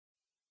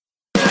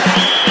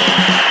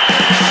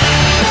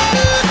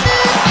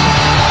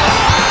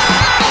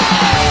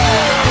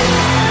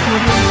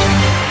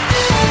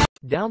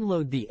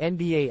Download the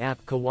NBA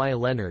app. Kawhi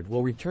Leonard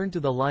will return to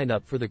the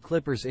lineup for the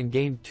Clippers in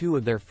Game 2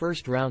 of their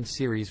first-round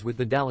series with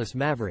the Dallas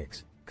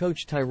Mavericks,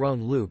 coach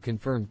Tyronn Lue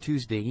confirmed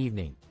Tuesday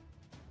evening.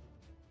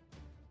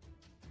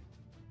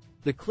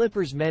 The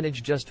Clippers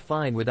managed just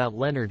fine without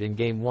Leonard in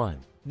Game 1,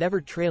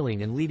 never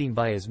trailing and leading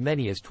by as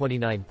many as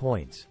 29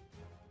 points.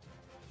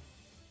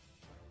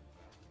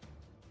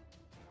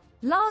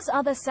 La's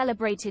other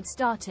celebrated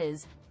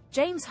starters,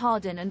 James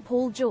Harden and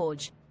Paul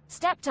George,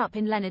 stepped up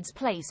in Leonard's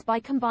place by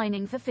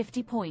combining for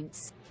 50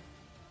 points.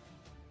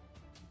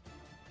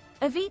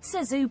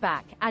 Ivica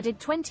Zubac added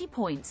 20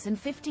 points and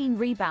 15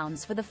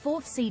 rebounds for the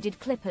fourth-seeded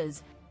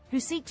Clippers, who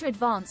seek to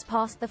advance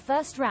past the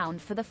first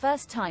round for the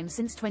first time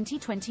since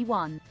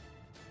 2021.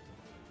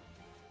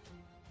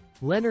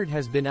 Leonard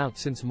has been out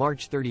since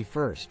March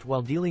 31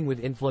 while dealing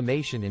with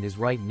inflammation in his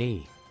right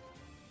knee.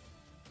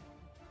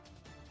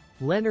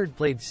 Leonard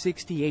played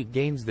 68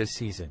 games this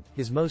season,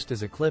 his most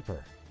as a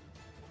Clipper.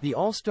 The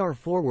All-Star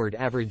forward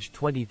averaged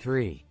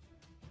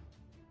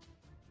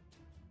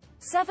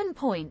 23.7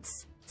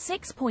 points,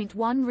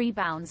 6.1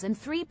 rebounds and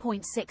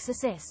 3.6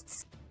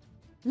 assists.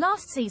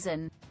 Last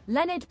season,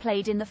 Leonard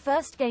played in the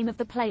first game of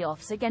the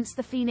playoffs against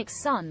the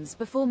Phoenix Suns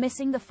before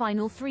missing the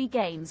final 3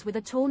 games with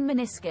a torn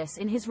meniscus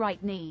in his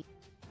right knee.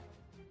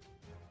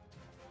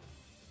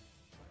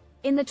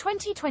 In the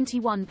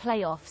 2021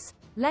 playoffs,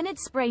 Leonard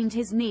sprained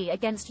his knee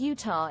against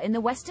Utah in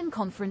the Western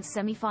Conference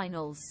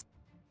semifinals.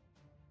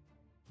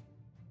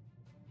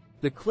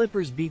 The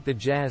Clippers beat the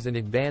Jazz and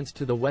advanced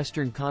to the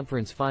Western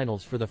Conference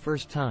Finals for the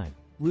first time,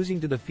 losing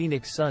to the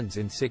Phoenix Suns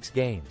in 6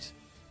 games.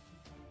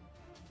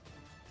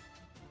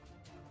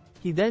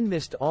 He then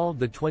missed all of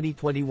the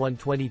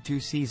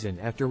 2021-22 season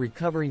after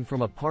recovering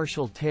from a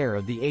partial tear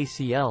of the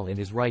ACL in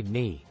his right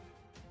knee.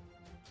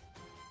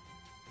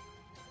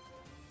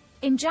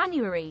 In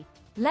January,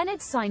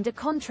 Leonard signed a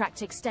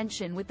contract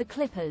extension with the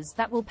Clippers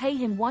that will pay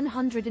him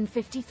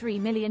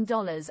 $153 million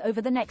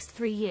over the next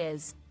 3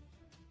 years.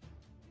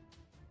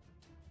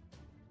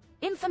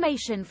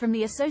 Information from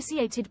the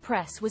Associated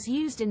Press was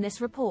used in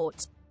this report.